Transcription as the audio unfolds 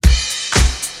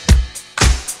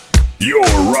You're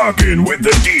rocking with the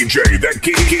DJ that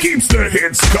keeps the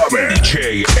hits coming.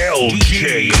 DJ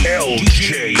LG,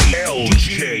 LG,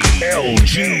 LG,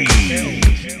 LG.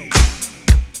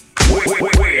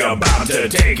 We're about to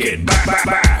take it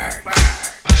back.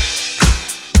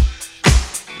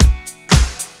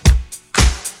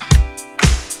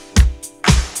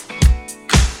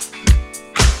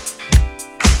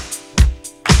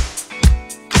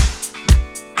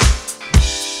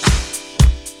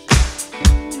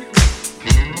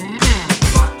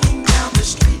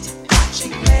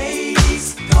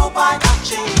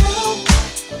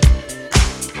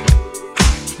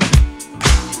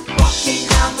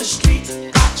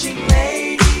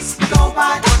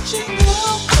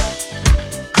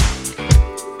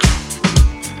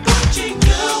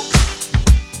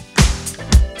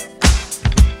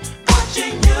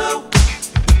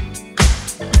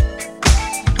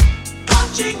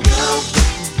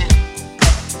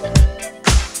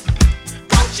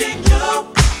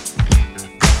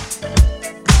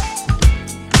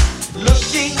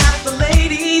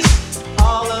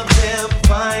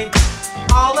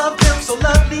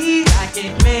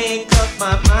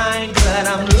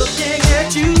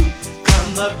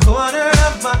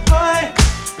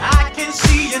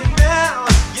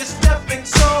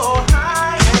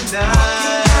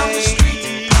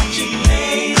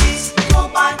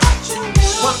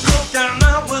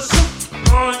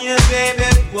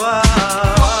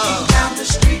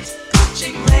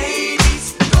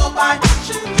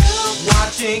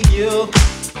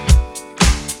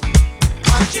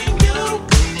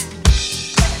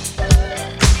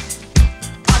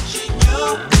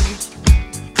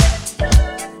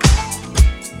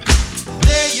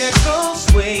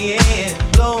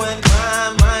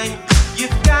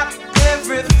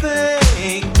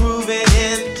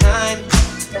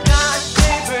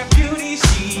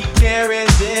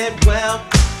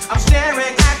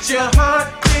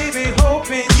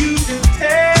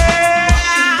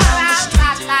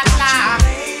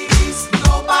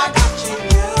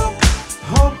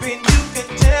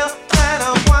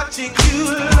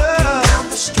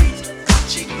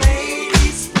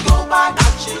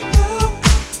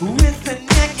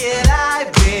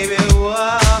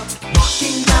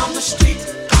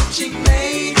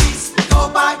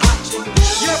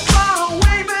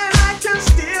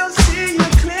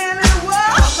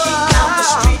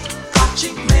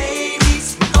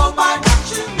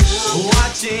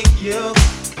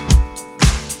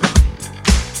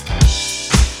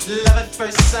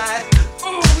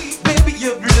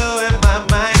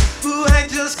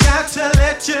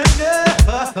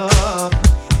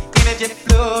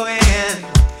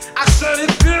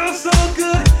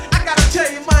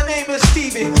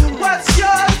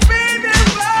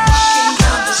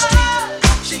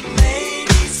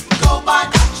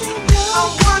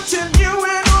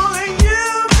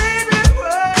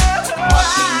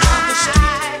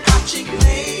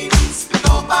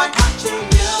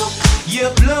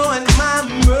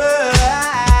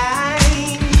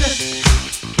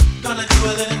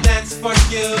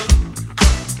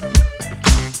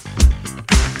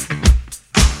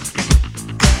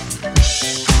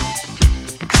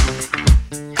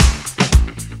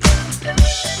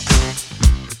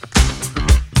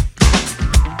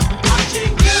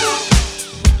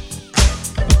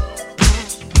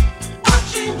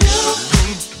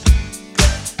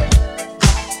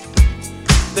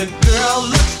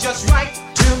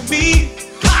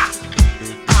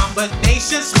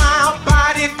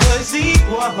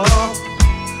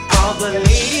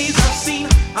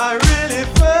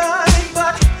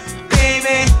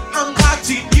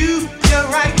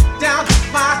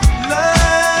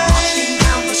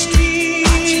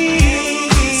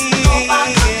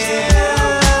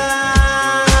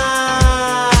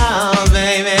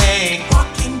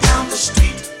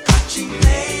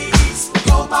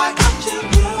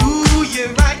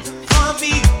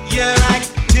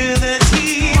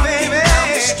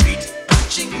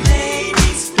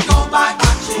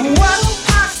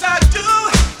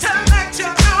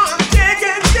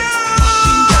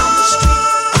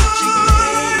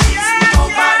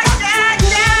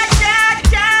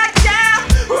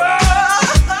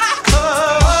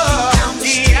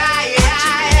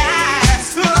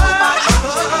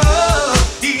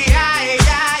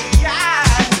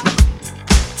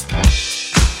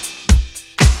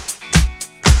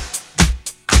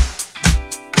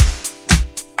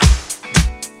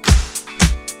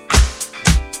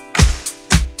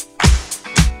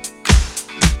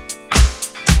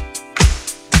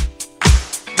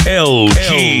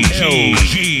 LG,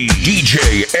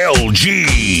 DJ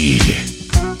LG.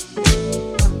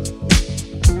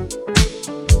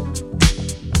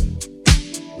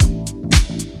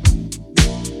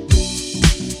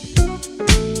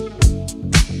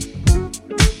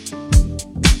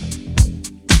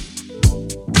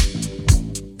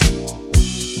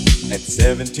 At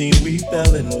 17 we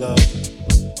fell in love,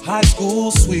 high school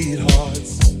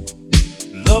sweethearts.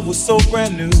 Love was so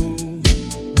brand new.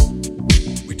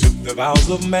 We took the vows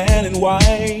of man and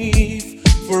wife,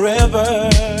 forever,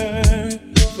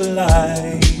 for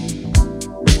life.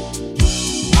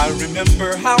 I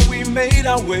remember how we made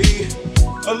our way,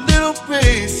 a little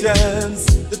patience,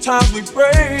 the times we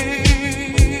prayed.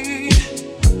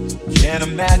 Can't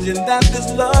imagine that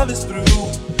this love is through,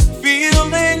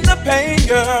 feeling the pain,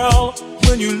 girl,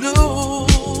 when you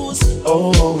lose.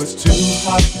 Oh, it's too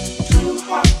hot, too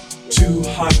hot, too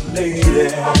hot, lady.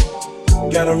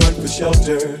 Gotta run for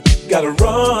shelter, gotta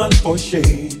run for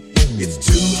shade. It's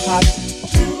too hot,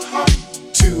 too hot,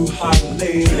 too hot,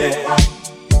 lady.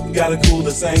 Gotta cool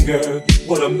this anger,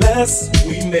 what a mess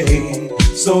we made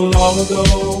so long ago.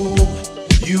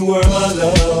 You were my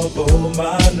love, oh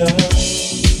my love.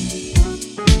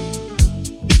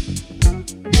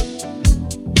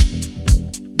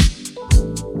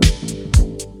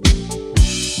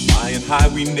 Flying high,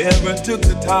 we never took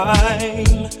the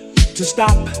time to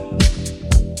stop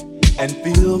and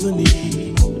feel the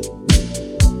need.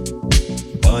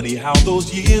 Funny how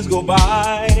those years go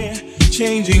by,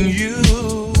 changing you,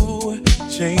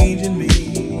 changing me.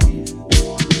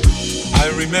 I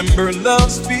remember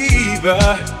love's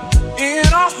fever in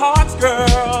our hearts,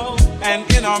 girl, and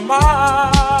in our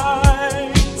minds.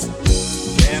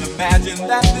 Can't imagine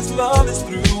that this love is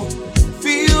through,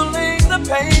 feeling the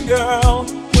pain, girl,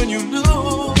 when you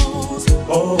lose.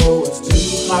 Oh, it's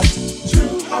too hot,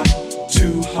 too hot,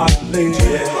 too hot,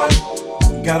 lady.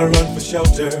 Gotta run for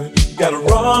shelter, gotta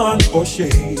run for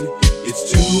shade.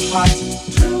 It's too hot,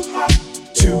 too hot,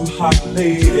 too hot,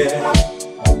 lady.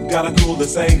 Gotta cool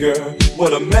this anger,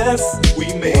 what a mess we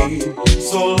made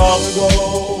so long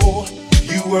ago.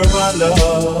 You were my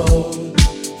love,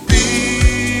 feeling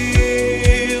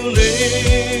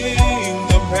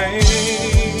the pain.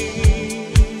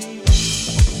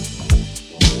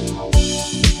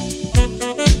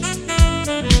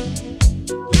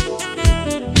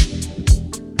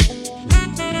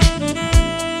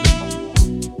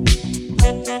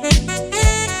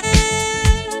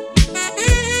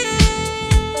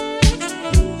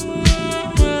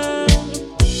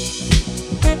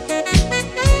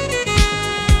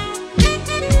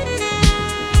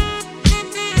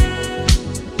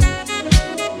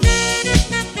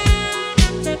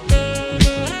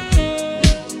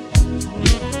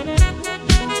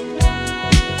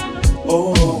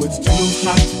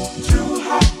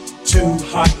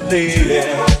 Lady,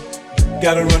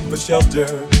 gotta run for shelter,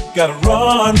 gotta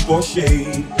run for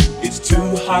shade. It's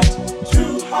too hot,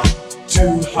 too hot,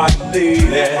 too hot,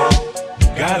 lady.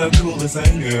 Gotta cool this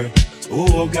anger,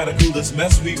 oh, gotta cool this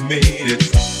mess we made.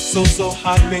 It's so, so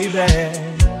hot, baby.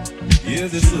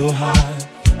 Yes, it's so hot.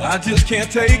 I just can't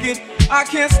take it, I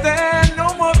can't stand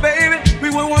no more, baby. We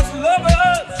were once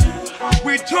lovers,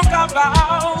 we took our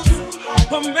vows,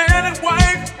 a man and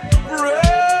wife forever.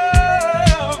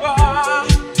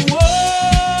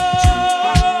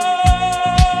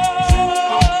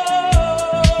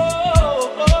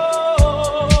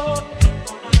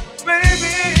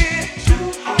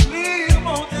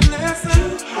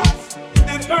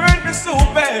 So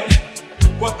bad,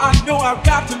 well, I know I've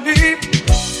got to leave.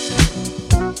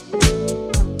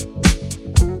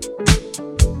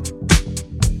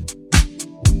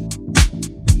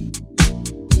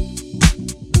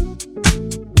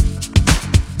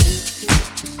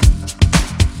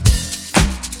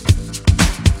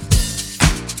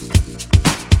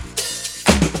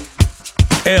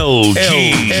 LG,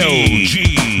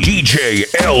 DJ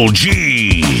LG.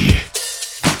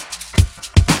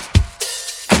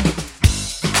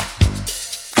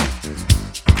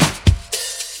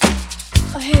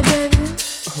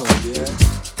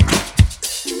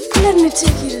 Let me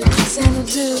take you to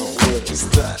Xanadu. Where is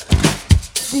that?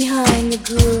 Behind the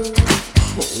groove.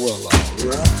 Well,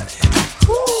 alright.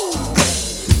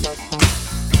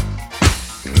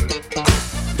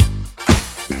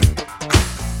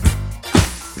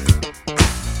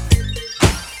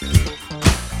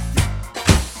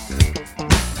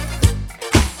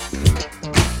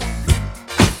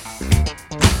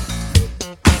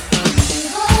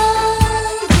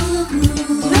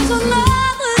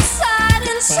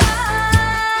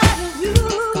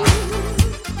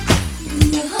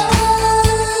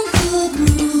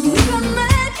 You can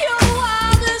make your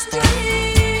wildest dreams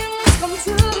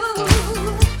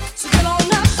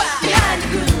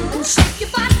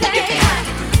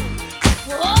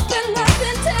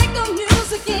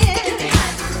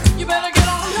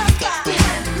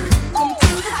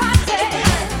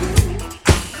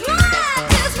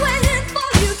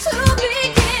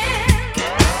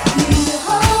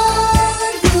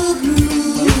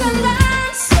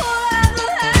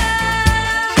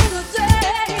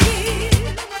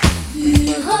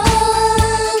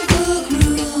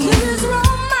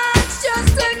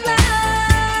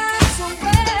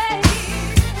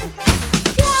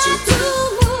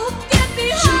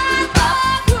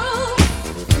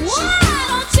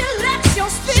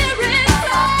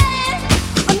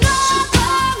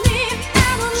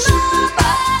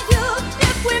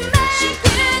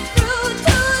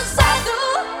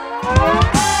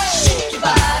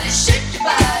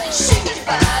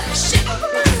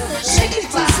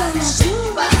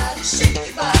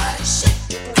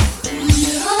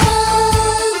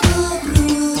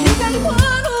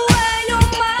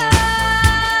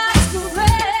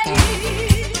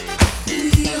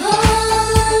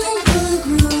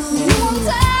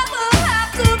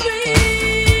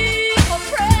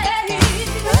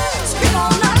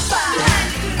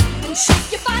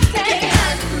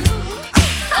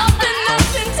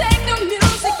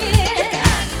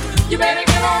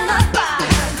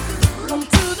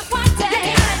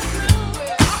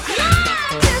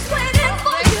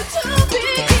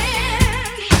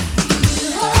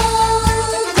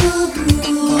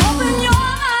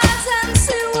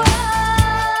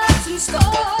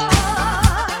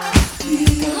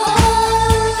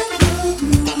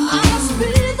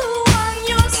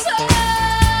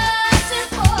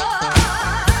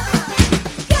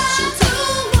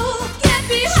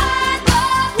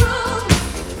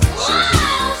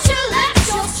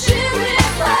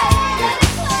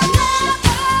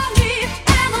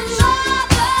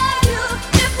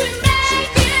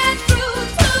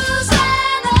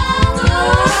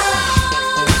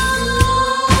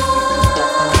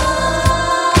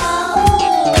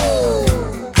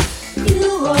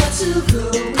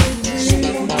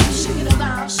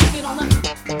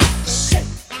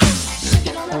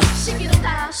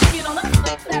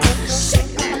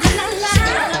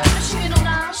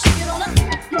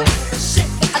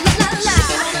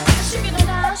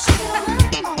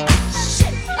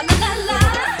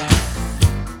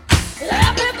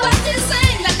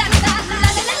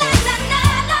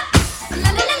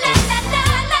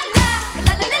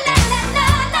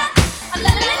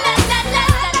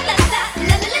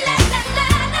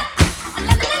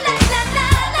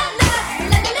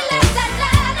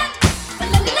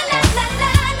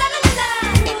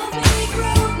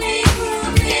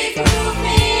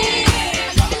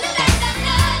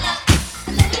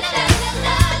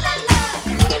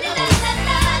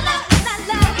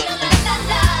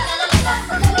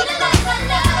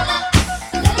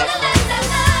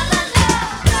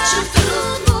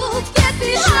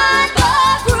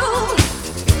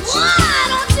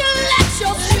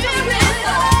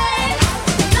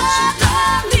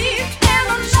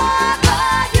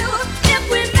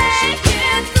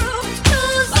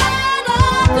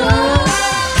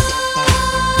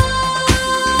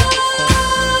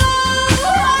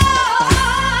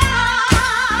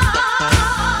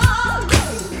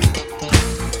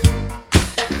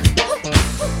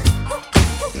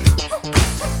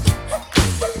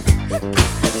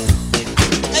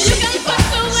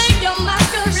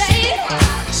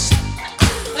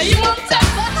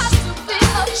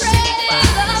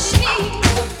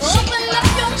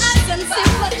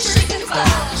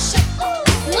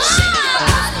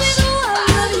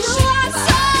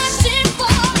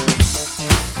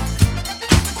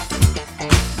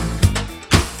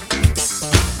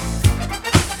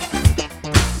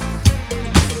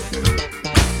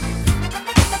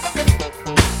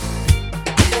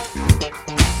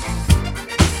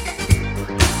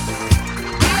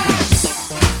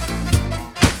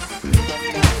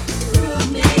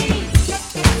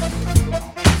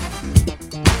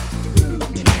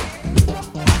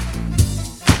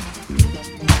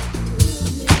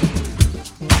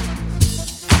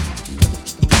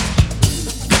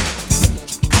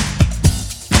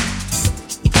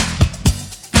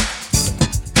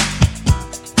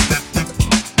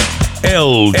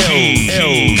LG.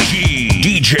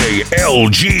 DJ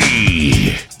LG.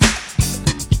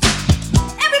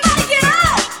 Everybody get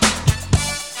up!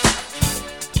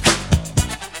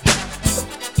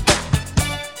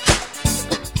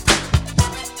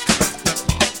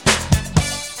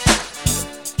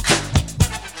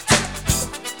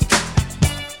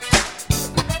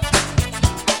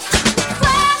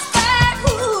 Flashback,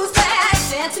 who's that?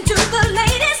 Dancing to the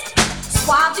latest.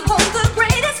 Swabby on the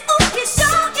greatest. Ooh, he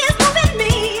sure is moving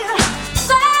me.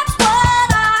 That's what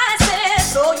I said.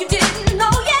 So you didn't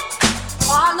know yet.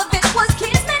 All of it was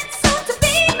kismet, soon to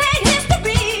be made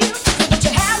history. But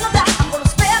you have no doubt, I'm gonna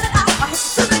spell it out. My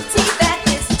history that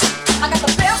is. I got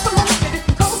the best of most, baby,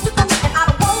 from coast to coast, and I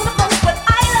don't wanna boast, but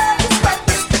I love you, sweat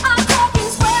this. I'm talking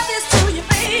swear this to you,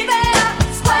 baby.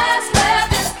 Swear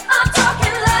this. I'm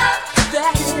talking love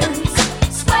that is.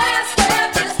 Swear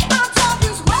this. I'm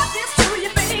talking swear this to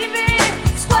you, baby.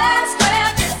 Swear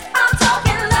this. I'm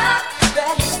talking love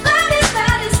that is.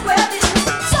 That is swear this.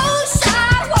 So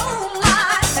shy, won't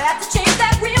lie. Had to change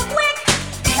that real quick.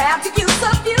 Had to use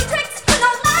a few tricks. You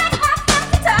know, like I got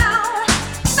the town.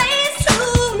 Face to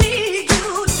me,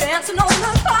 you dancing on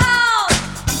the cloud.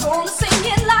 I'm gonna sing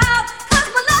it loud, 'cause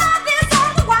my love is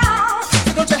on the wild.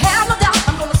 Don't you have no doubt,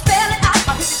 I'm gonna spell it out.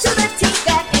 I'll hit you to the teeth,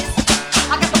 that is.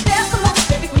 I got the best of most,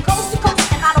 baby, from coast to coast,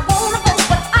 and I don't wanna boast,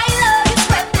 but I love you,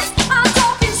 swear this. I'm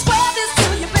talking swear this to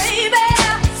you, baby.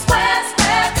 Swear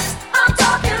this. I'm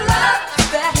talking love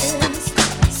that is.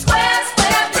 Swear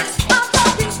this. I'm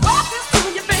talking swear this to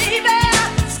you, baby.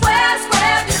 Swear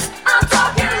this. I'm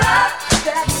talking love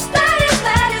that is.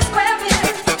 That is swear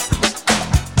this.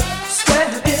 Swear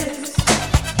this.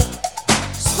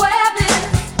 Swear this.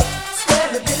 Swear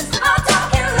this. I'm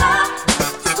talking love.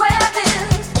 Swear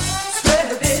this. Swear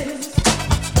this.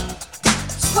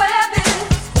 Swear this.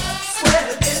 Swear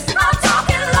this. I'm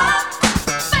talking love.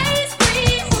 Face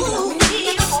free, ooh, we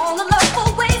on the love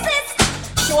oasis.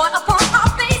 Short upon our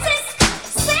faces.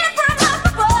 Sent from up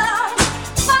above.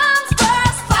 Bombs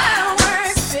burst,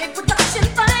 fireworks, big production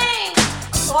thing.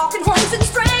 Talking horns and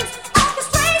strings.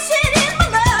 Orchestration in my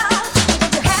love.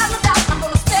 Don't you have no doubt, I'm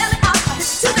gonna spell it out. I'll hit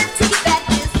you to the teeth, that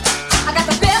is. I got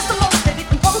the best of most, baby,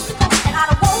 from coast to coast, and I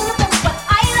don't wanna boast, but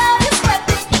I love you, swear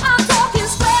this. I'm talking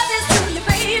swear this to you,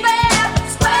 baby.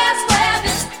 Swear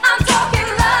this. I'm talking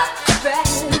love that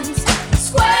is.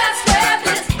 Swear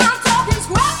this. I'm talking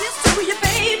swear this to you,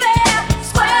 baby.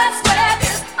 Swear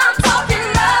this. I'm talking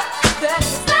love that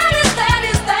is.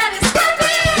 That is swear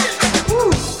this.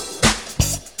 Ooh.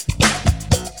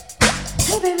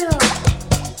 Hey, baby,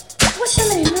 what's your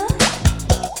name, huh?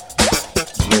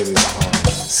 Maybe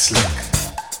slick.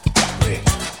 Rick.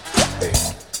 Hey.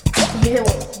 Yeah,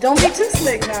 well, don't be too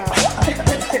slick now. I'm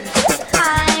talking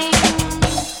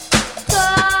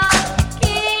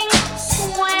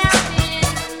swearing.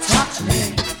 Talk to me.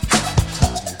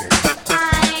 Talk to me, baby.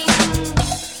 I'm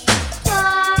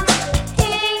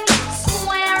talking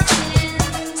swearing.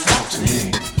 Talk to me.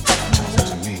 Talk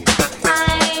to me. I'm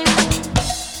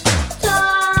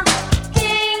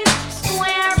talking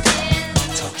swearing.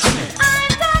 Talk to me. I'm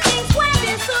talking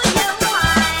swearing to you.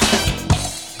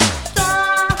 I'm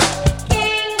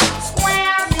talking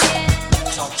swearing.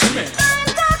 Talk to me. I'm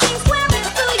talking swearing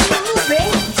to you,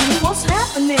 baby. What's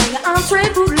happening? I'm Trey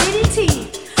Boo Lady T.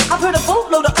 I've heard a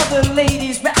boatload of other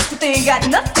ladies rap, but they ain't got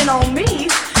nothing on me.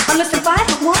 I'm less than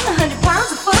 5'1", 100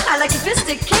 pounds of fun. I like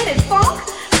sophisticated funk.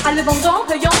 I live on Don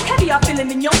Perignon, caviar, filet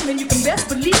mignon, and you can best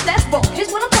believe that's bunk.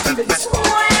 Here's what I'm talking about.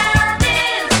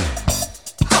 Swearing.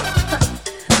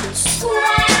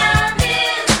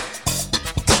 Swearing.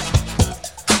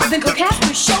 I've been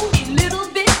coquette, show me a little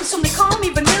bit, so they call me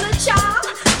Vanilla Child.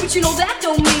 But you know that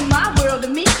don't mean my world to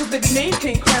me, 'cause baby names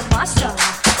can't cramp my style.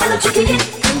 I love you, kick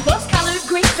it, and bust collard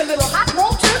greens, a little hot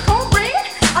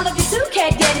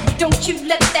don't you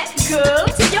let that go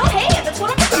to your head. That's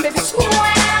what I'm doing, baby. Swell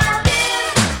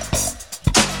this.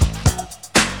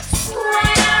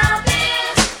 Swell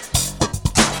this.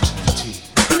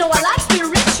 You know I like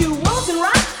spirituals and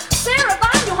rock. Sarah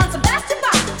Vaughan, Johann Sebastian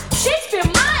Bach, Shakespeare,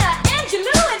 Maya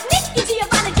Angelou, and Nikki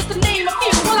Giovanni, just to name a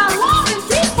few. Well, I'm loving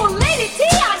peaceful Lady T.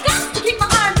 I got to keep my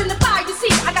arms in the fire. You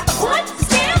see, I got the punch, the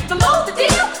stamp, the load, the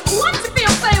deal. What you feel?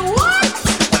 Say what?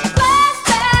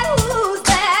 Flashback, who's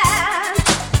that?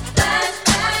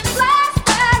 Flashback,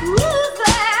 flashback, who's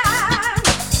that?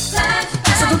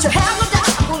 Flashback. So don't you have no doubt?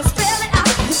 I'm gonna spell it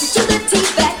out. If you to the T,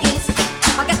 that is.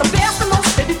 I got the best and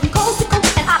most, baby, from coast to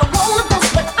coast, and I don't wanna boast,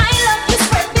 but I love you,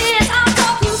 square biz. I'm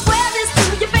talking square this to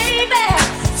you, baby.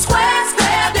 Square,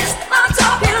 square this. I'm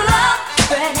talking love,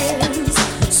 friends.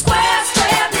 Square,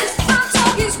 square this. I'm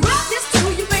talking square this to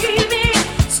you, baby.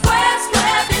 Square,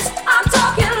 square this. I'm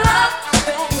talking love,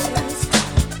 friends.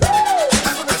 Woo!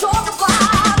 I'm gonna talk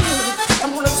about it.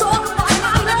 I'm gonna talk about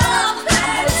my love.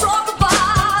 I'm gonna talk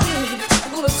about it.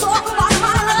 I'm gonna talk about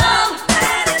my love.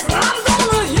 I'm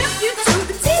gonna hit you to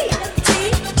the T,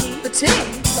 the T.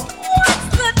 What's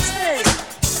the T?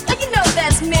 Now you know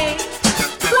that's me.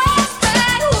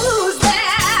 Flashback, who's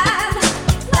that?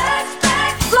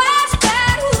 Flashback,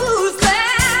 flashback, who's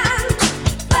that?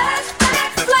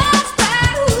 Flashback,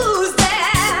 flashback, who's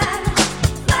that?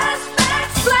 Flashback,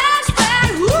 flashback,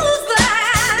 who's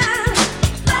that?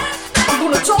 I'm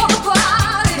gonna talk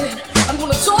about it. I'm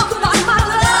gonna talk about my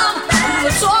love. I'm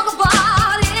gonna talk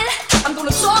about it. I'm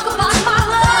gonna talk about my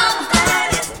love.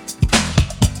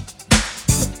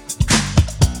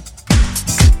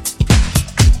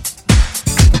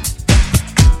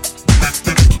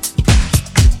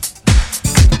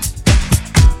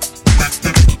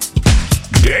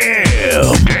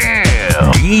 Damn.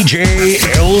 DJ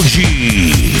LG.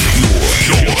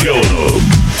 Pure Shalom.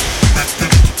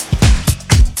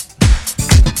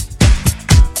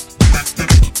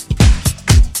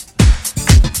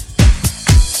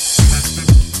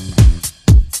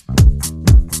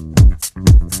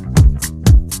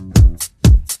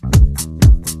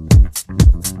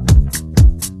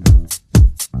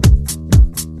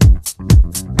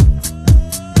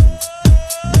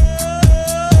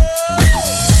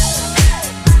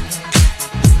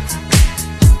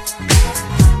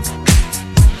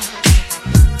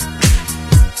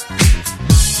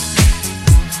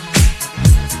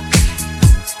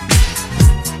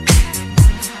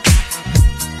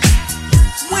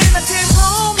 When I came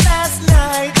home last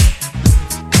night,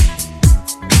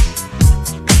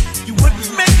 you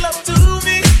wouldn't make love to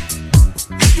me.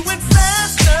 You went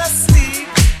fast asleep.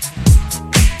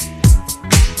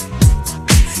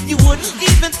 You wouldn't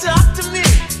even talk to me.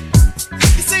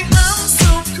 You say I'm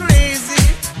so crazy.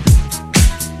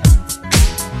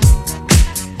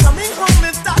 Coming home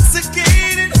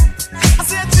intoxicated. I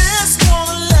say I just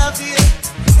wanna love you.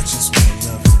 I just wanna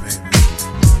love you, baby.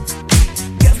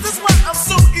 Guess that's why I'm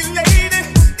so elated.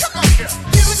 Come on, girl.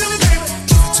 Give it to me, baby.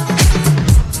 Give it to me.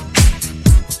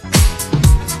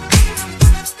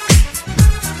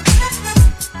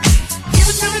 Give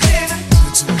it to me, baby. Give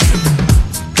it to me.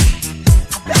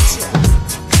 I bet you.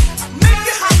 Make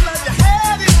you hot like you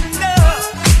had enough.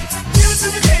 Give it to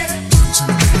me, baby. Give it to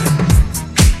me.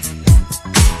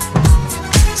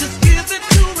 Just give it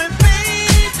to me,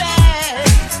 baby.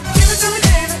 Give it to me,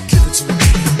 baby. Give it to me.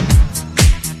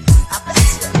 I bet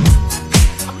you.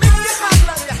 I make you hot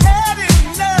like you had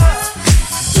enough.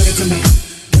 Give it to me.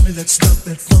 Give me that stuff,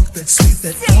 that funk, that sweet,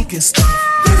 that funky stuff.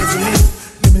 Give it to me.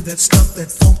 Give me that stuff,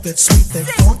 that funk, that sweet, that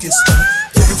funky stuff.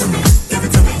 Give it to me. Give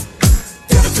it to me.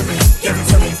 Give it to me. Give it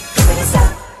to me. Give me that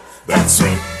stuff, that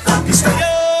sweet, funky stuff. Yo,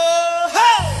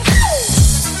 hey!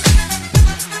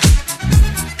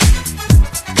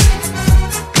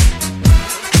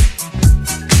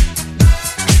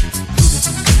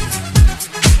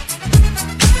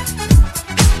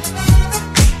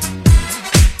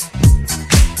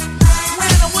 When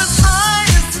I was high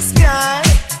as the sky,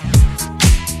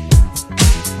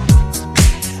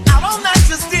 out all night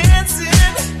just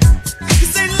dancing. You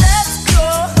say let's go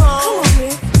home. Come on,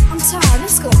 Rick. I'm tired.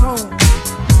 Let's go home.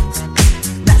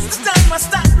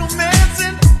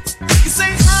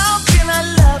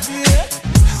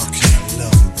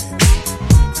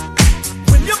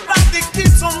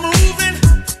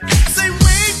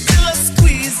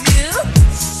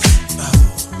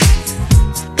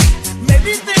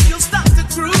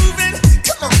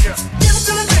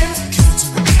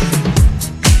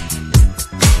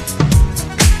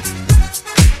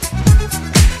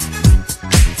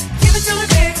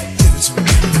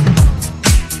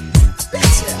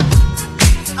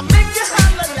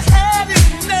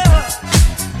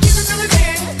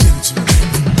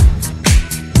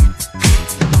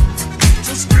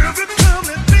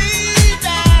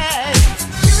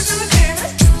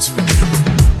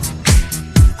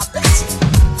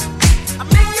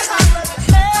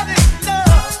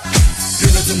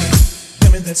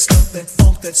 that stuff, that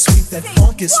funk, that sweet, that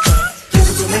funky stuff. Give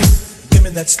it to me. Give me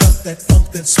that stuff, that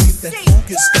funk, that sweet, that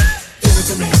funky stuff. Give it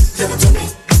to me. Give it to me.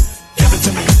 Give it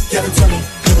to me. Give it to me.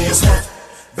 Give me your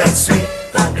stuff, that sweet,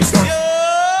 funky stuff.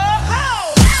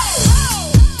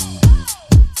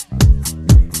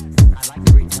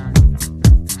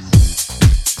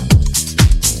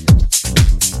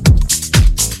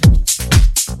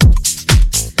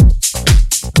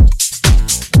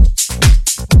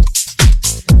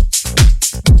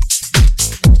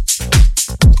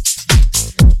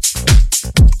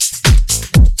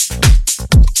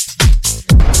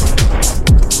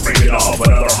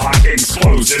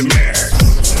 Explosive mix.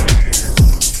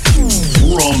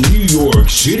 From New York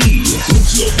City,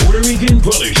 it's the Puerto Rican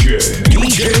Punisher,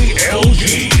 DJ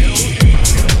LG.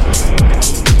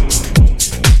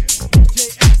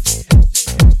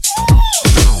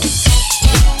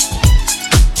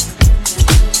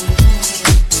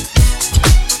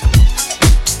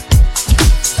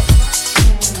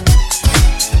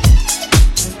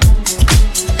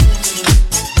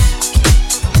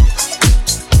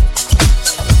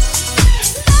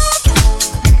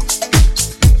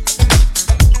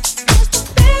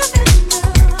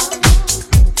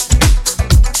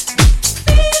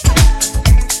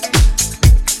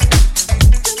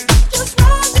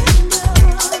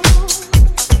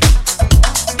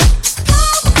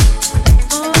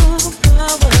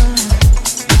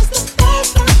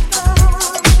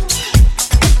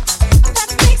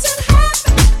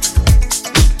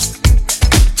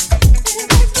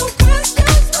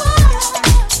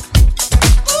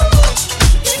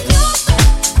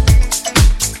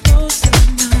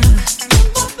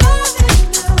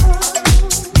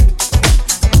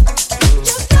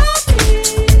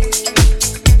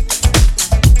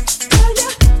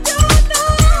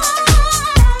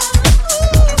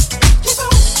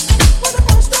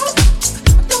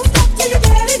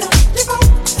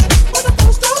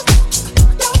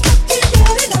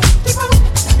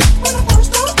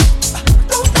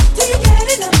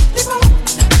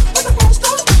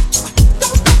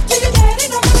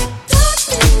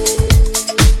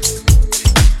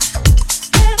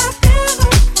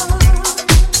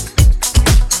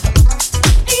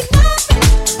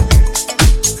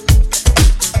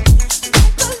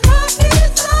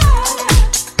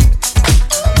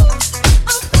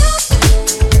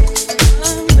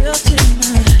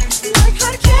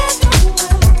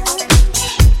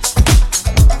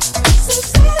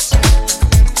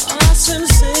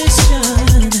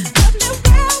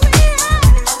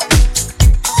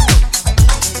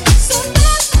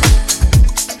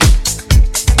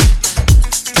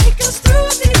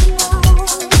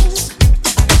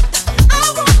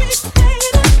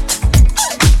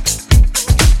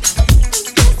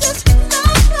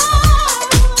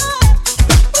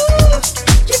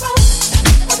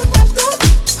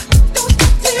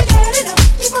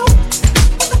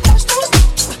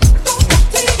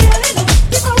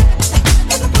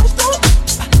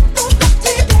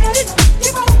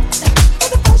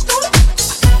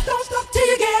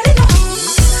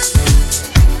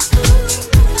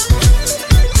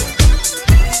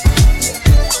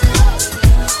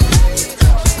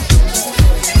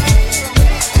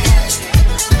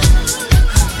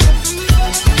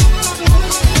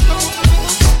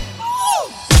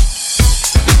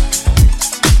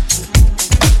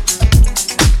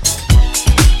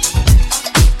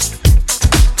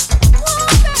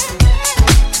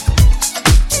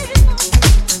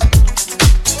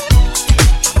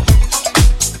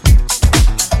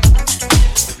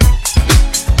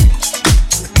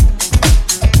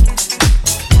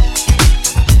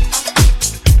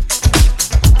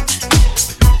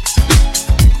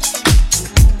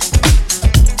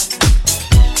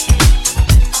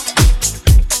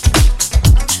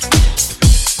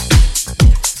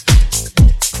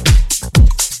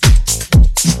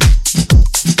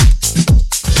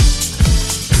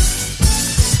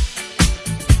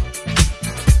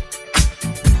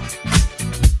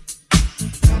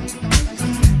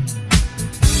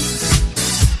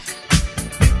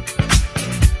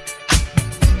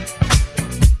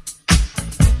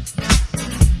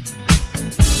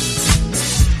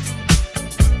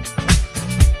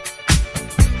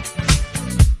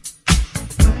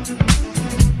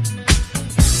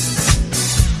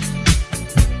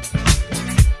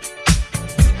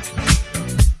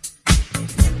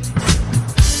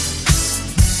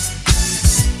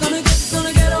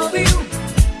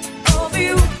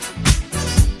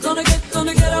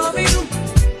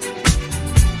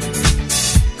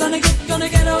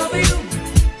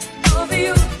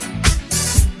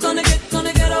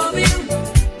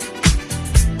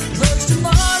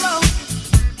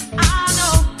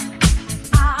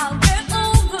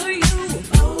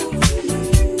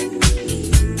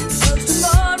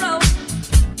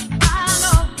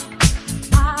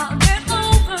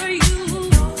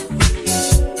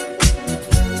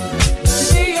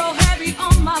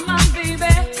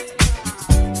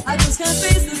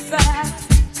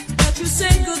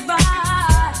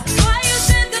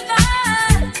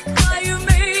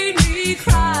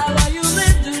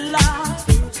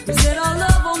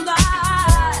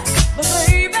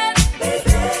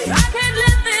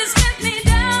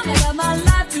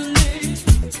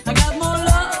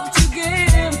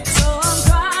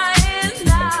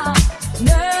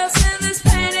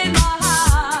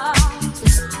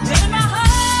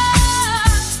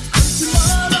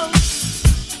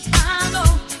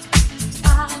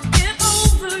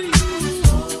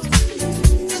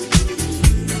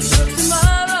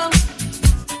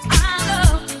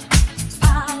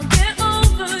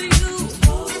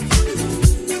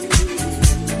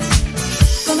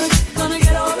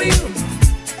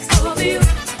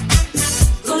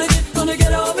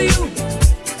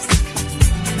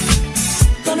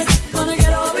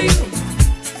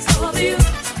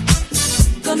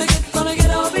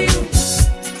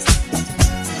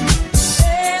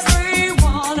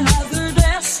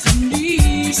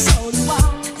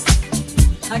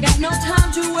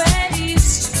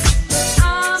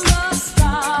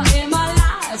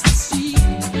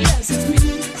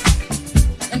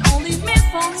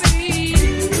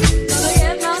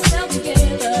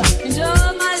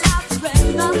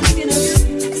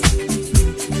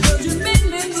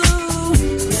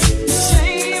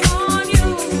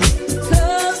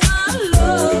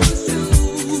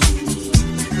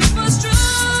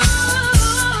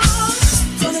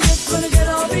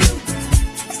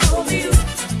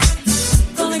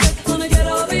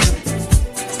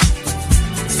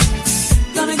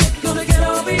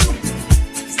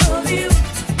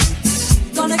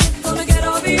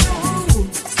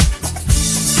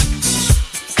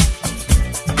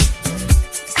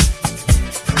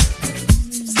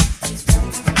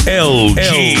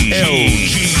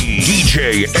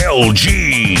 DJ LG.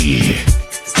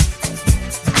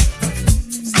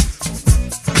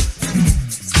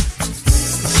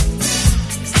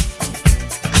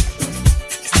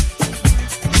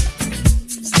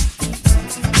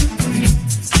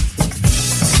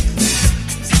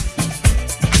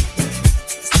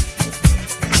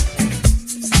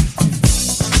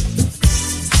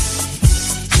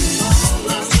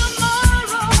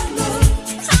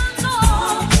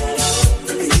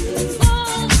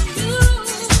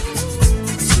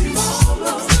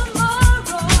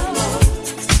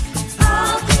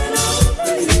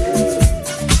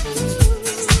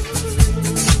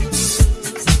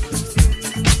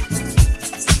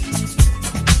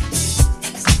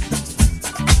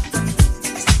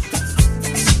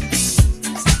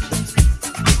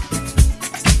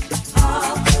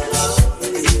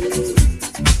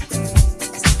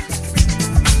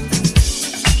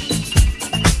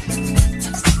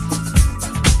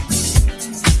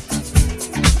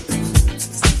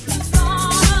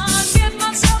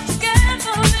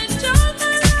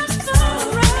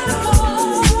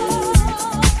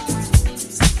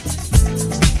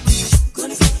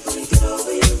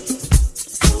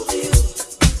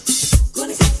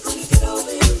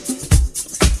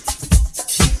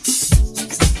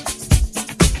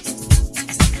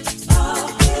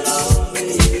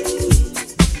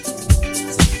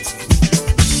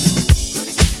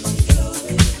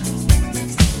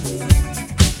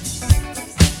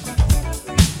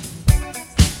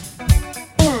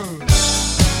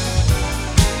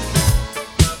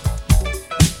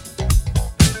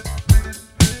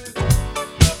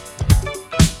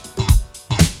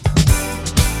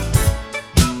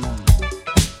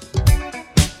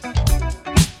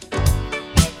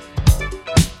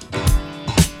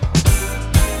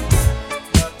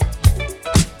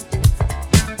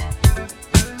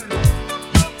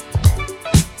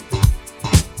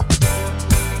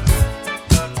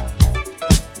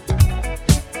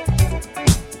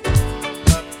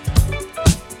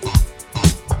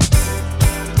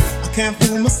 Can't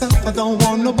fool myself, I don't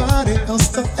want nobody else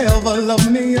to ever love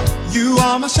me. You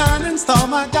are my shining star,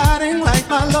 my guiding light,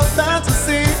 my love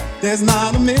fantasy. There's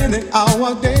not a minute,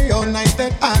 hour, day or night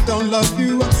that I don't love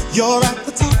you. You're at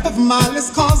the top of my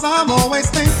list, cause I'm always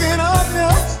thinking of you.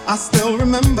 I still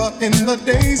remember in the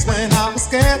days when I was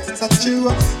scared to touch you,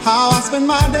 how I spent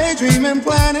my day dreaming,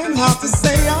 planning how to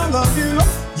say I love you.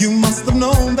 You must have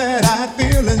known that I had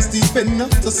feelings deep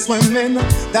enough to swim in.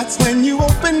 That's when you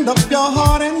opened up your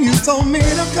heart and you told me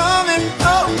to come in.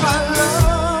 Oh my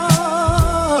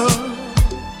love,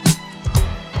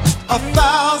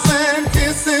 1,000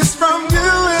 kisses from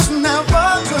you is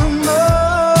never too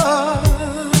much.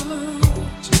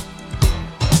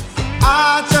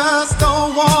 I just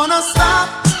don't wanna stop.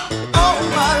 Oh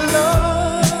my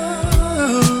love,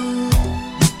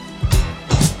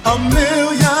 a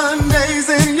million days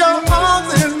in your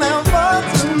arms is never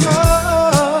too much.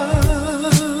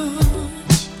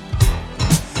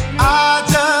 I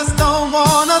just don't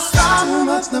wanna stop. Too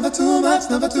much, never too much,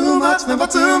 never too much, never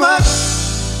too much.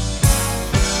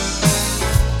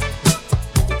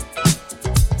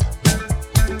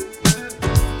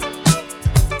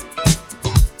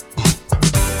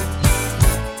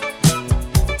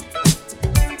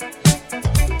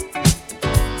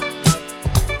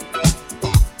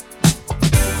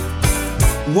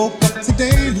 Woke up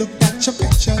today, looked at your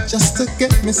picture just to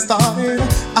get me started.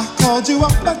 I called you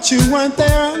up, but you weren't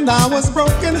there, and I was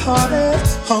broken hearted.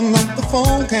 Hung up the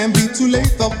phone, can't be too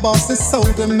late, the boss is so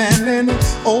demanding.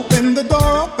 Opened the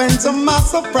door up, and to my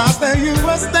surprise, there you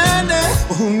were standing.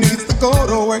 Well, who needs to go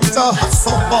to work to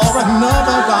hustle for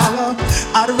another dollar?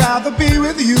 I'd rather be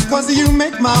with you, cause you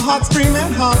make my heart scream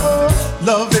and holler.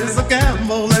 Love is a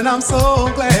gamble, and I'm so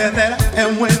glad that I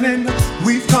am winning.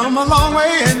 We've come a long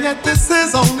way, and yet this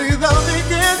is only the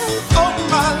beginning. Oh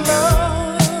my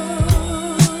love,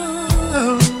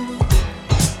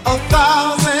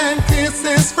 1,000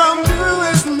 kisses from you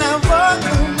is never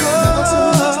too much.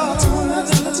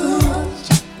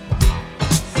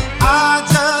 I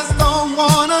just don't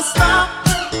wanna stop.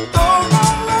 Oh my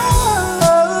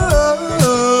love,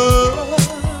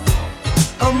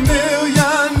 a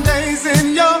million days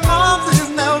in your arms is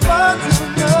never too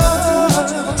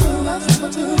much.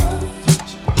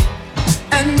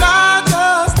 And I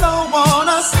just don't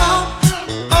wanna stop.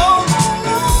 Oh my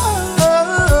love,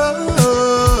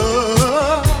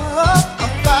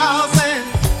 1,000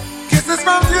 kisses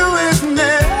from you is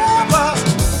never,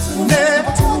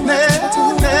 never, never,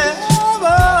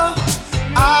 never.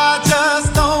 I just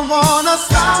don't wanna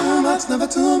stop. Too much, never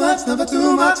too much, never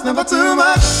too much, never too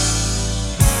much.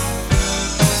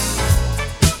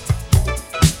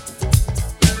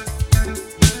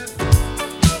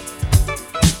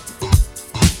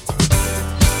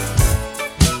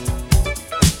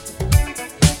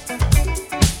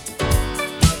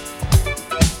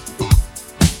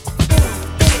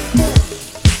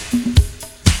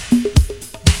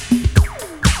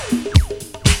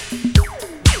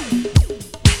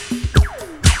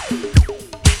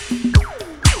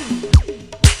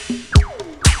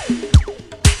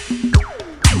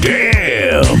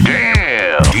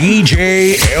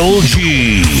 DJ LG.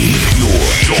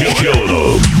 Your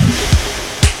killer.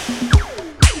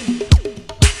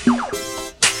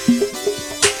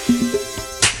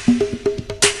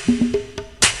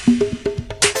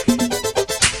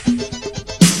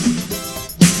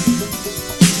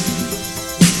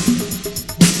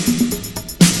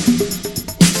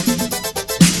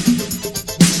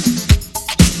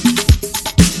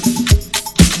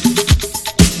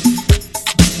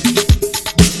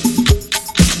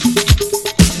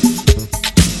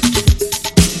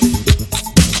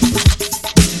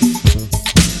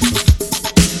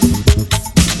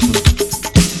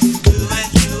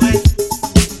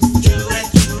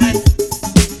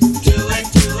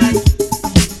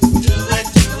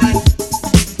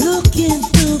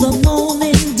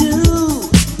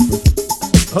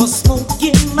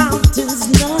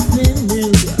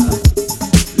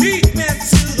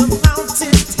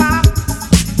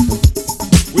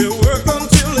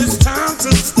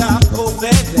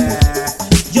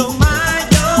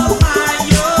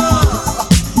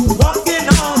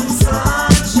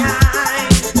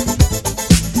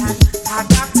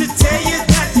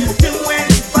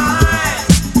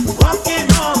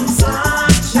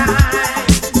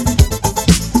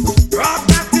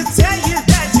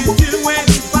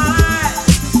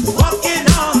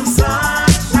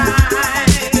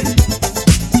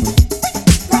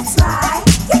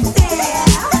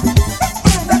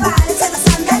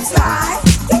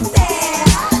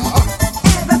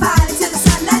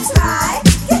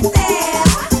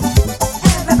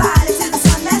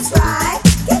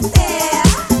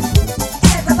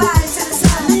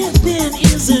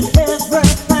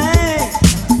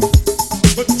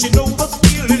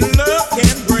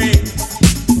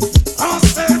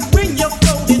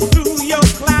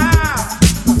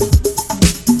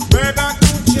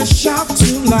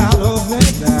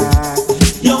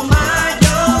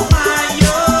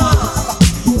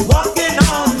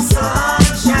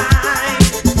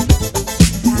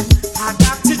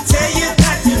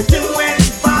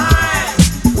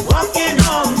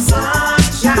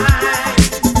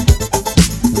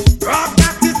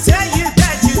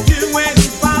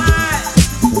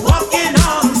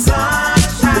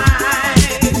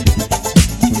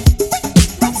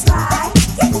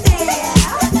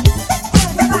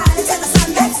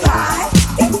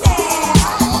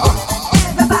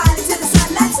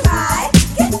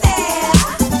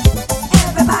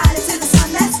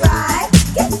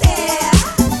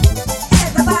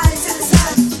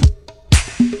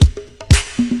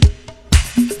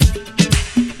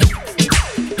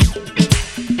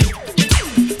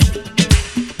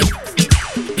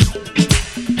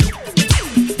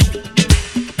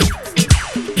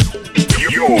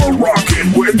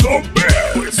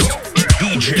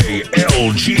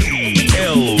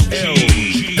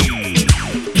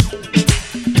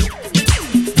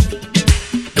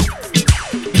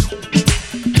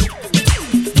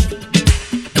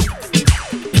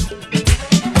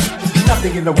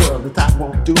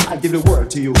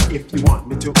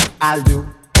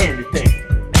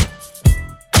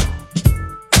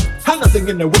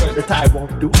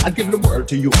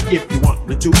 To you, if you want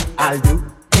me to, I'll do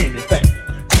anything.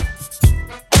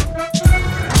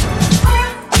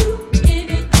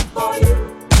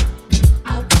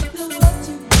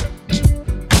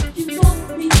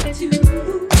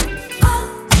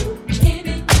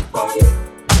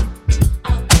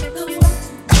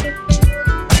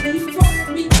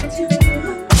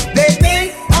 They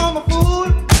think I'm a fool,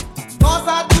 'cause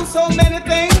I do so many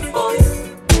things for you.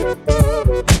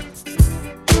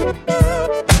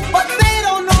 But they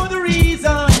don't know the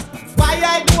reasons why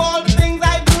I do all the things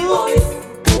I do.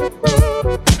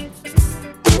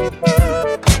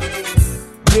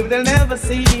 They'll never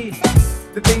see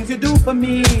the things you do for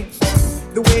me,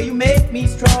 the way you make me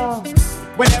strong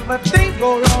whenever things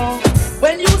go wrong.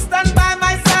 When you stand by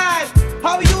my side,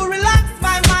 how you relax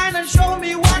my mind and show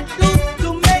me what to do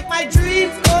to make my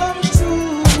dreams come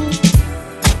true.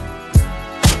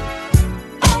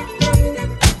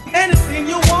 Anything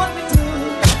you want me to.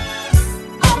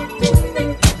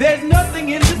 There's nothing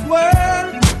in this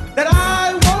world that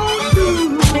I won't do.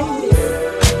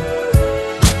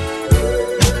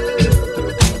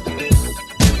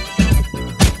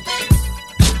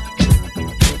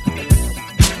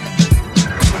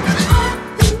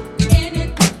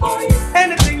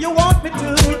 Anything you want.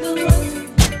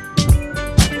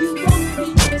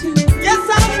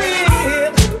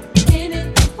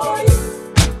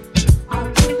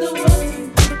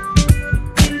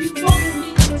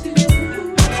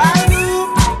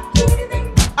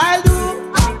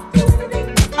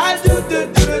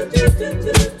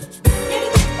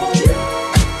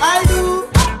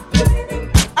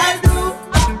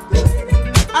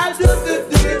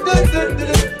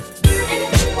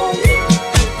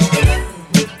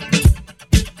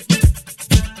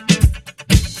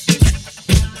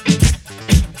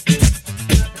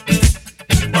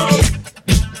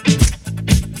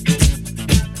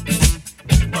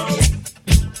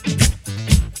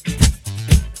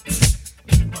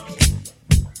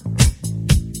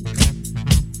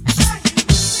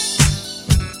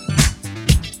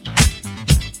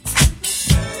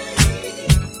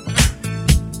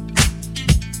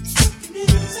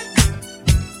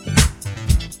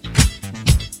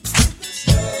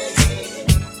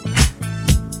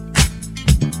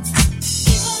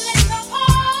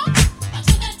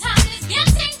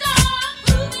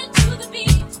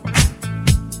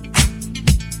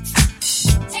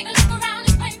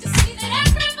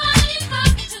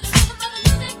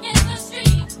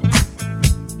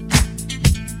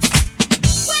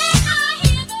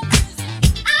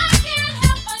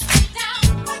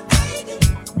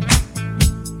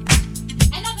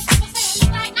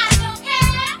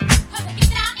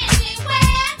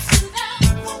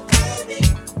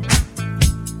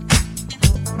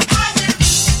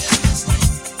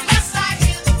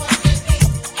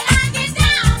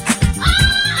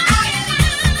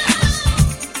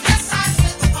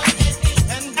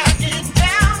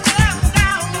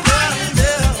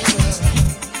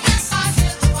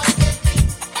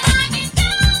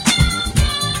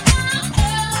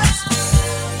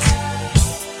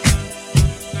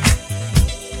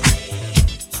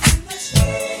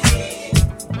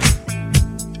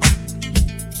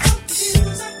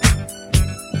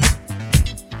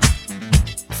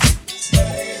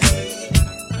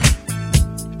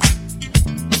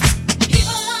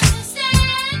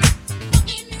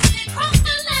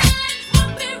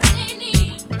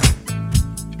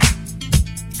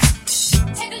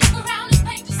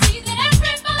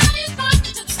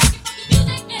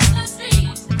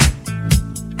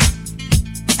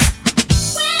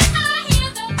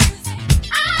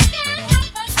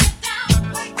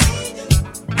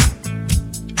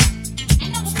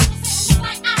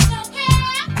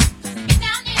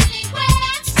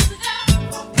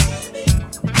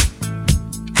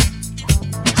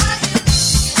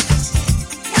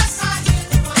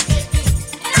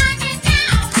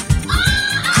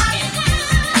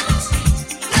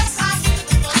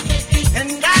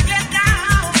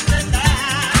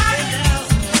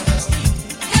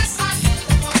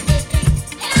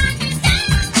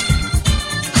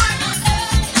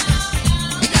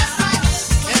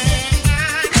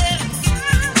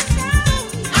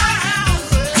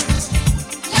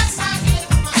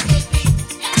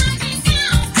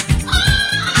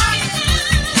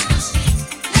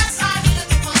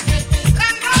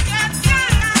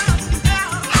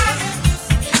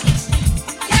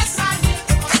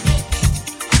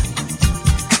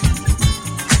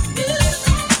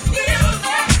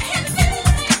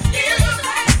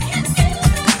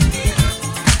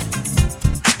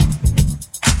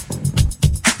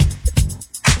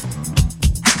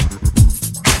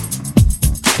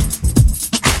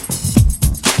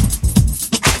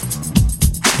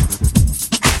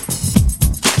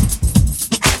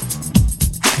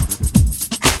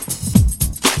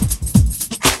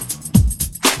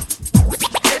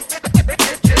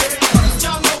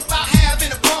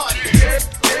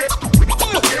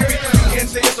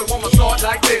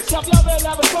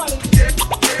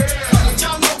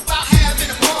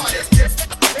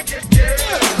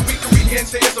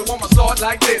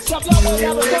 Like this.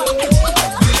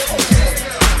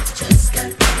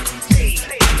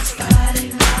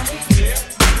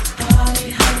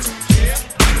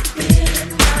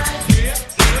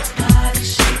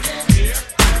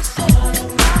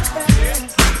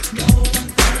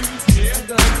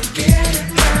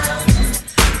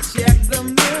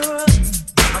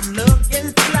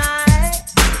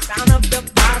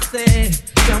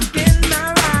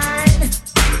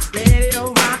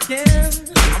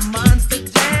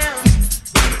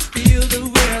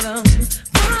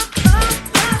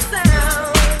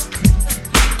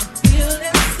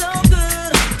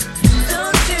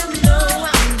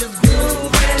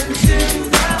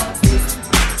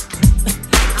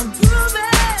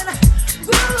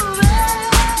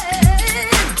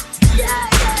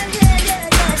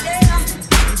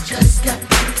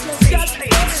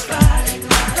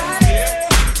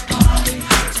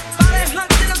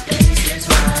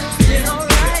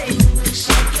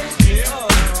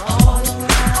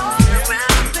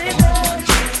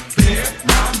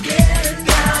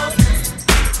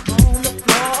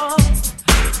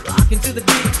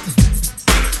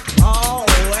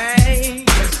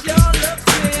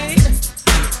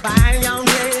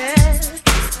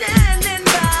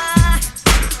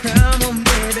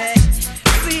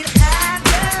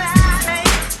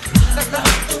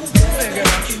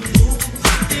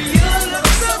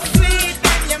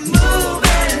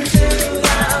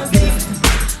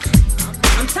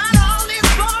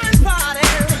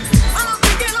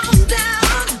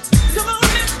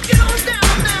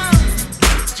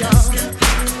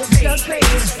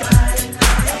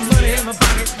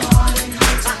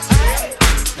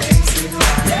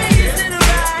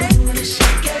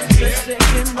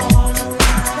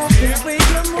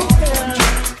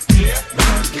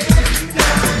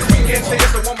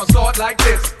 Like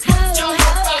this. Y'all know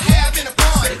about having a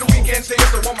party. The weekend say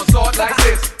it's a woman start like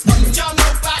this. Y'all know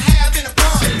about having a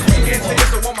party. The weekend say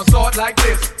it's a woman start like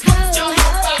this. Y'all know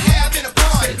about having a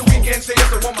party. The weekend say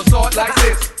it's a woman start like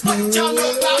this. Y'all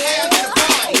know about having a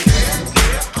party.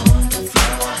 On the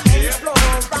floor,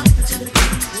 rock to the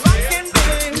beat, rockin'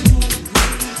 baby.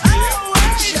 Oh,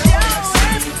 and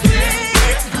sweet.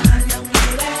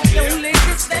 Don't leave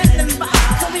it standing by.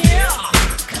 Come here.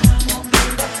 Come on,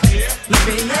 baby.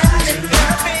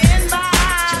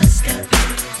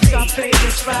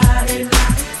 Friday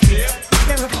night,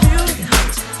 there are few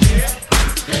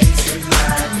places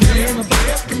right near my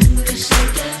booty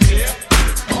shaking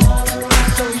all around,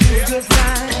 so you a good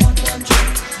time.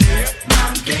 Now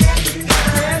I'm getting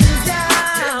down,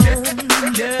 yeah,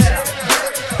 getting down.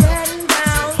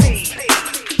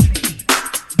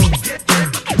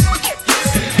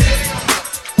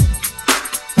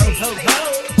 Ho ho ho.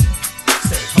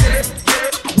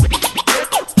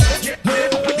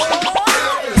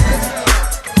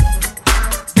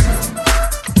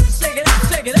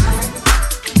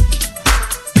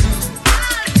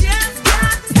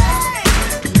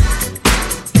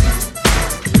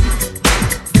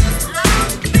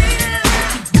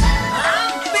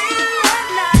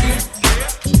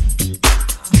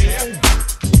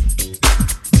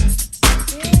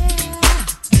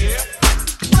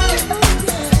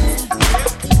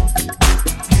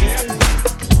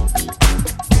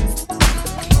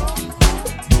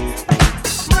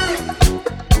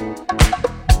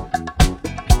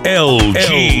 LG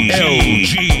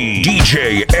DJ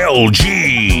LG.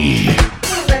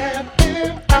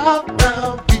 Out the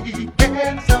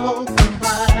weekends over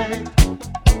right.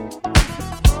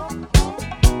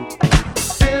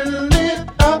 Fill it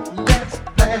up, let's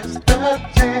blast the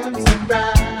jams and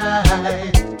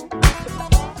ride.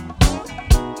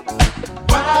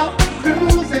 While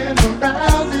cruising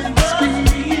around in the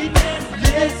street,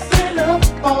 listen up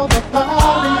for the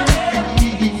party.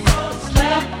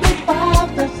 Slap me by,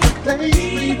 that's the place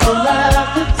we go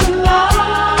live. It's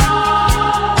alive.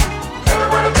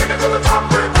 Everybody take it to the top,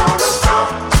 we're gonna stop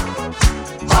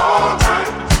all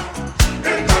night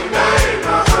in the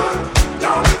neighborhood.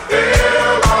 Don't it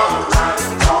feel alright?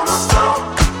 Gonna stop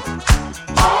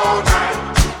all night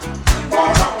for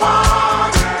the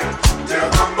party till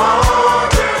the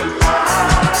morning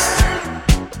light.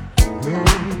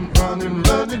 Running,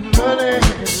 running, running.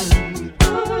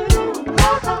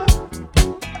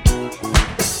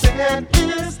 It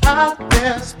is hot,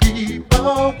 there's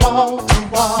people wall to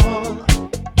wall.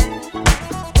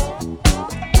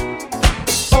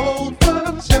 Old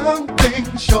ones, young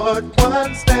things, short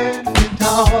ones, standing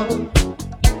tall.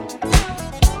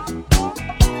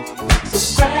 So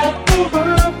grab the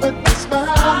world with a smile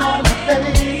on your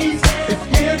face. If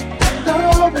hit the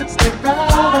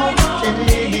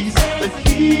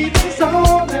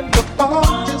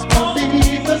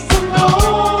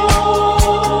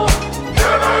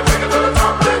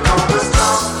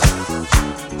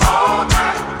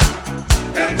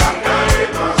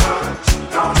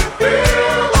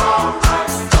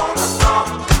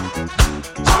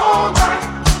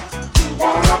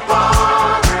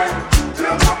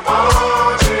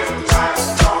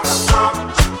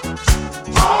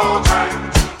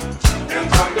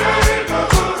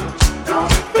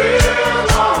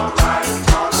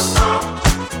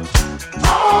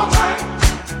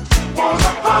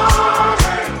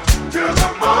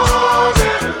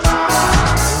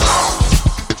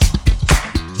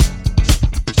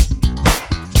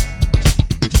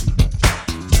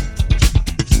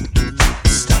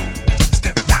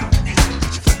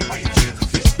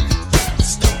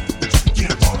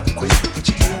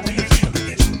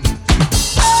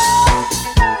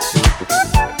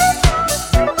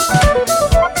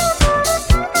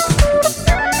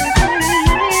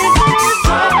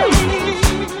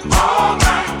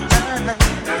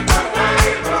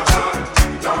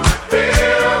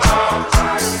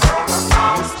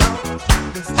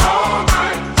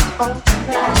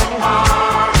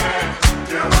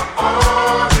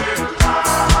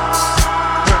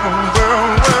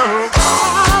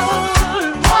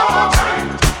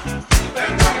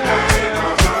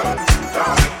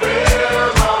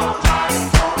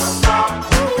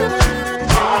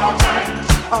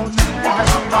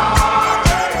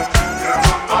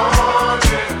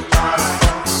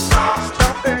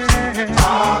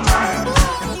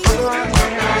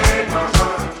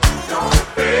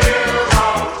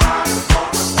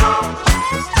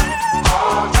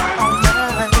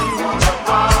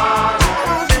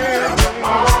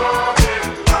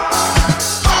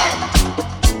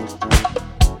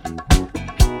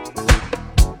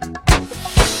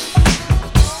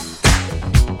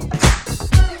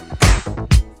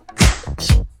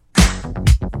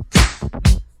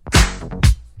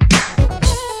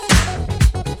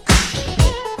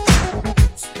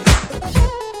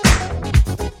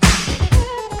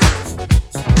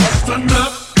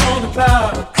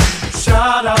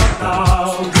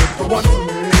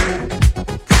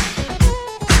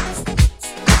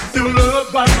Still love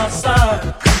by my side,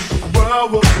 the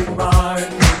world will be mine,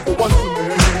 the one for me.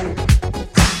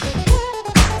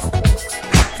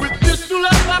 With this new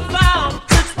love I found,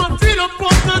 takes my feet up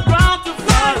off the ground to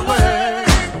fly away.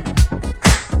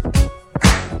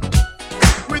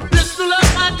 With this new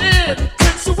love I did,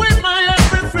 takes away my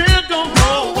every fear, don't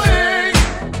go away.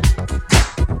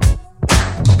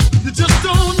 You just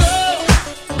don't know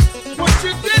what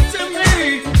you did to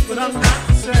me, but I'm not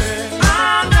the same.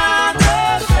 I'm not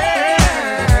the same.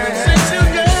 Since you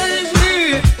gave me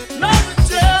love and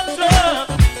shelter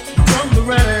from the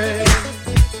rain,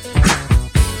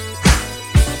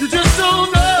 you just don't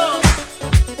know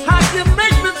how you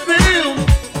make me feel.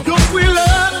 Your sweet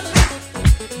love,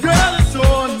 girl, it's so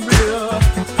unreal.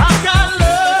 I got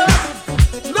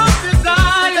love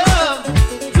desire,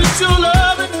 since you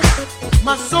love it,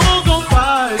 my soul's on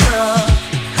fire.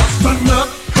 Run up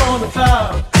on the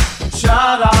cloud,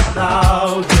 shout out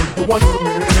loud, you're the one for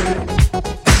me.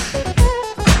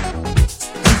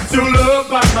 Still love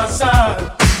by my side,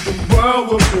 the world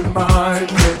will be mine,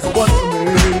 you're the one for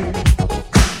me.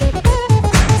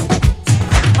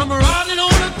 I'm riding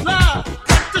on the cloud,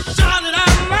 got to shout it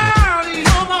out loud,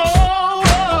 you're my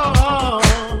own.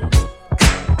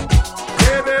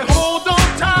 Baby, hold on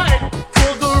tight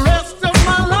for the rest of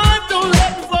my life, don't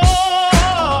let me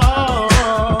fall.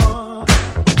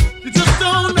 You just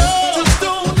don't know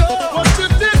what you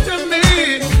did to me,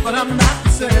 but I'm not the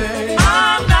same.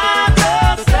 I'm not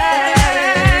the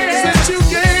same. Since you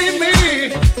gave me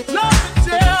love and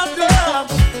shelter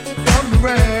from the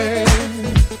rain,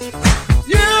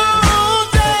 you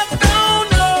just don't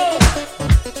know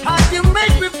how you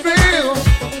make me feel.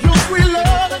 Your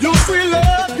sweet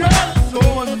love, girl, is so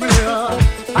unreal.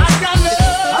 I got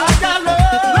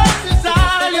love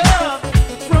desire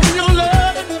from your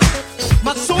love.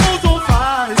 My soul's on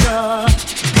fire.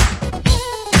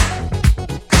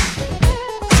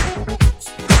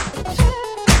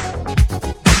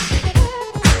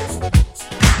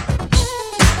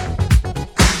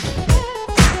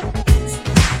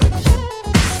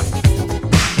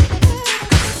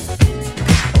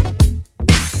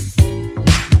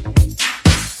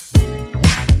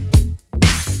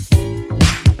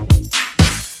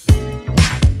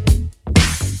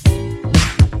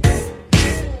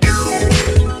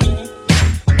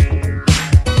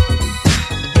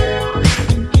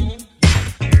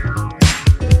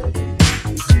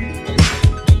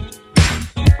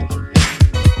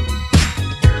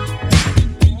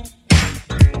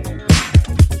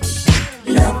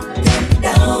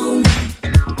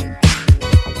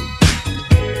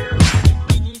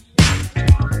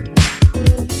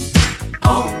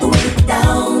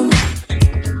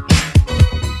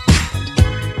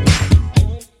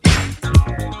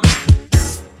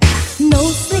 No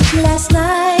sleep last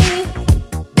night,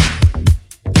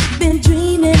 been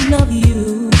dreaming of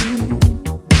you.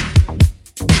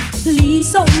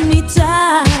 Please hold me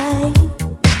tight,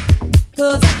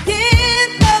 'cause I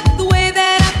can't love the way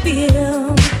that I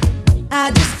feel.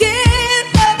 I just can't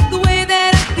love the way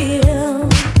that I feel.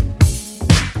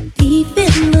 Deep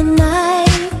in the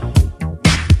night,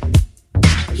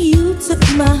 you took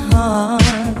my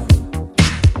heart.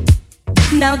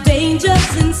 Now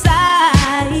danger's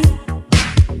inside,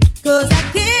 'cause I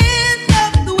can't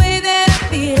love the way that I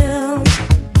feel.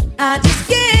 I just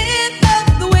can't love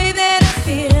the way that I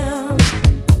feel.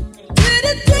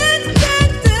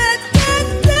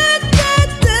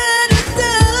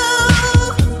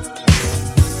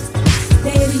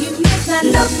 Baby, you make my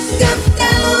love come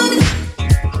down.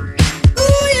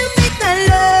 Ooh, you make my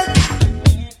love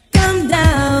come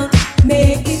down.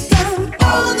 Make it come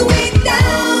all the way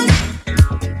down.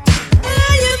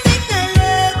 Oh, you make my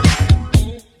love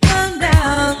come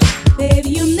down. Baby,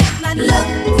 you make my love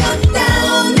come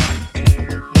down.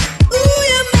 Ooh,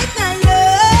 you make my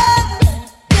love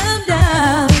come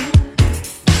down.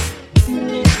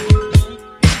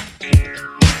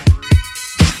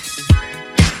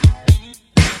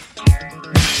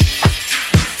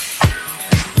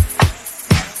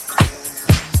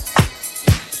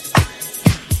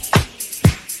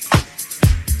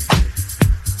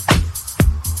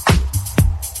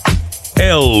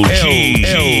 LG.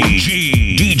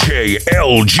 DJ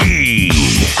LG.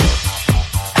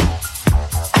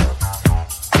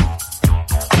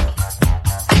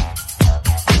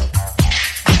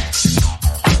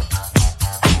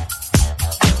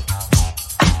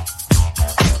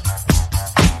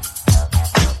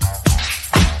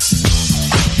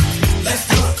 Let's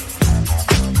do it.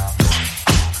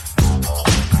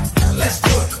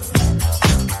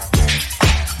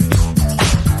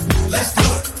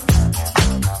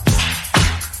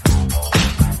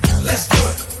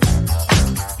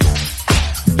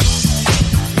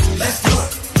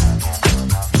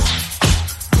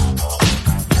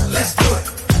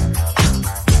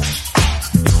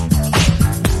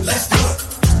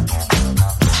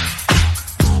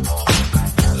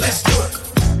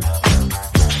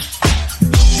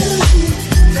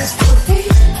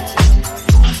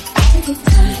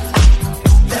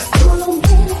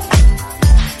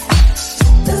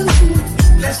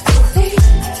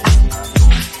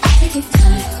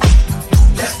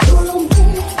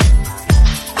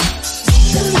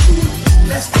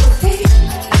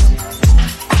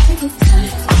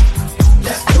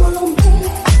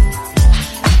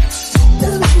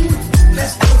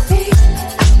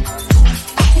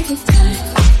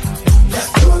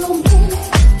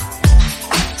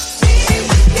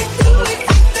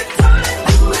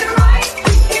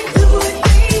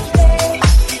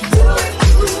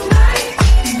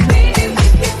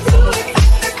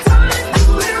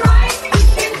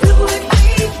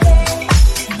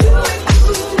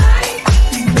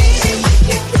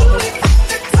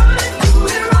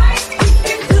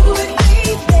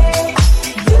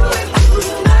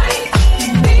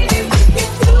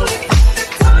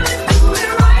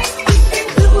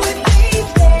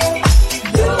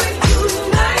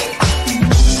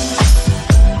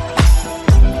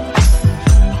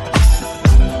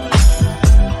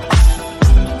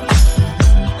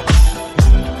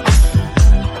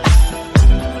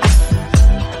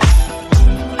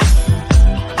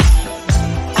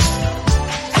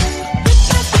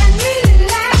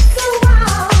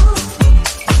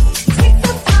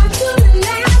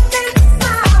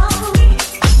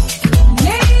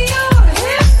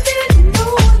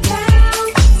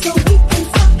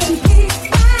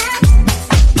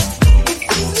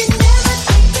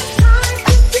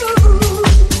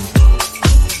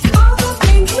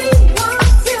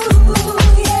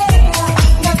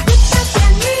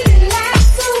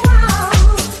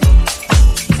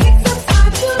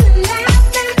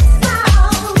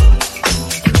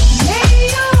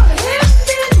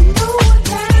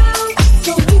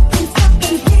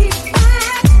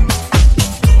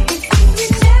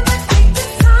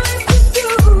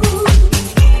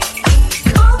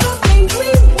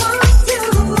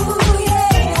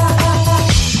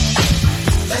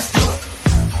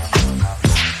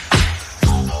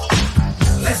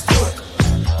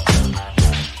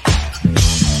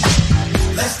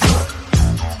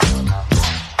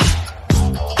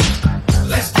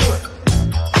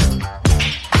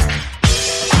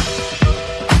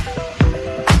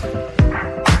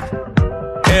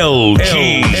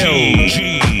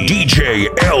 DJ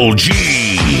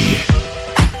LG.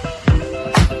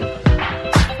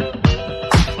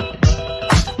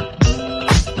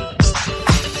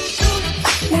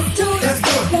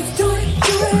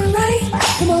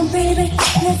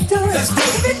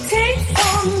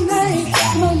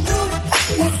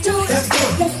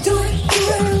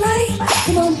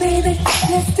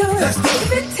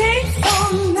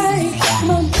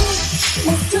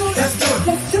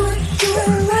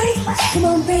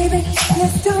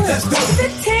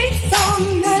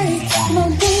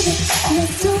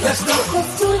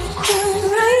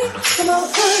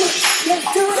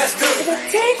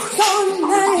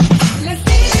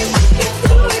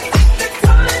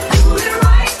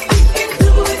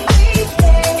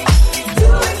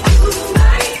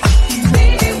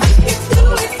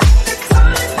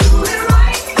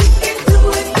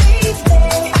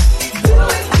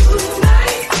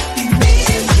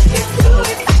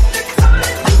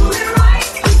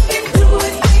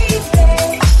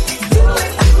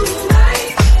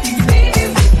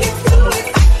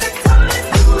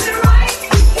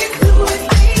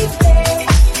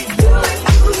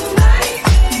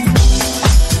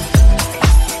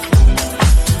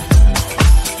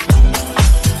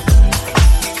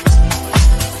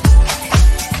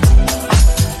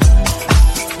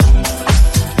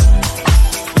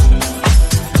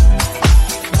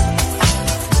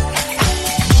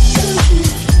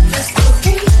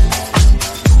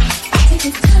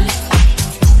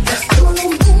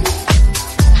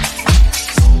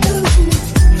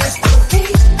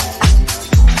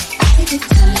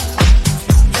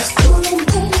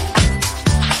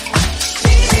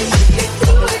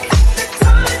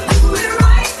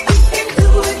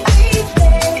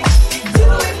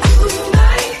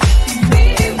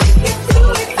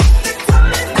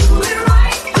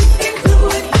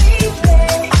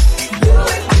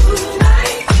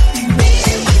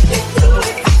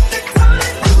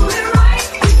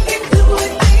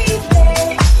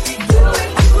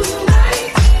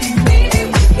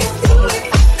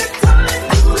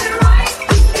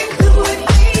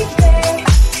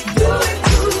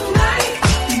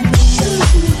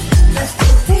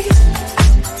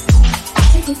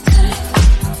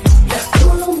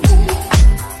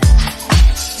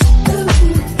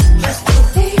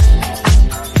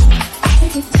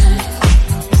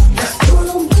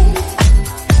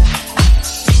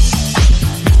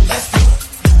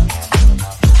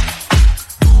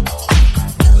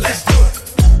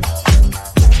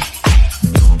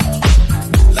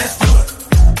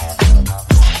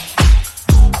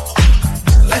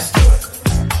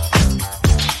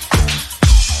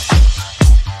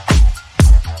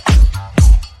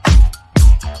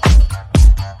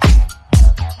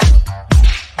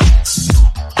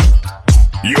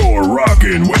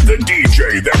 With the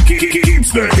DJ that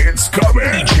keeps the hits coming.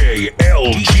 DJ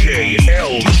LG.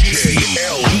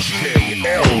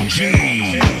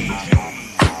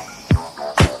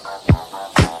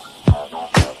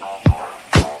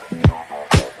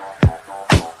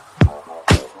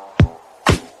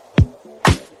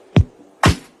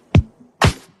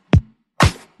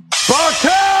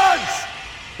 Spartans!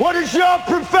 What is your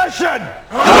profession?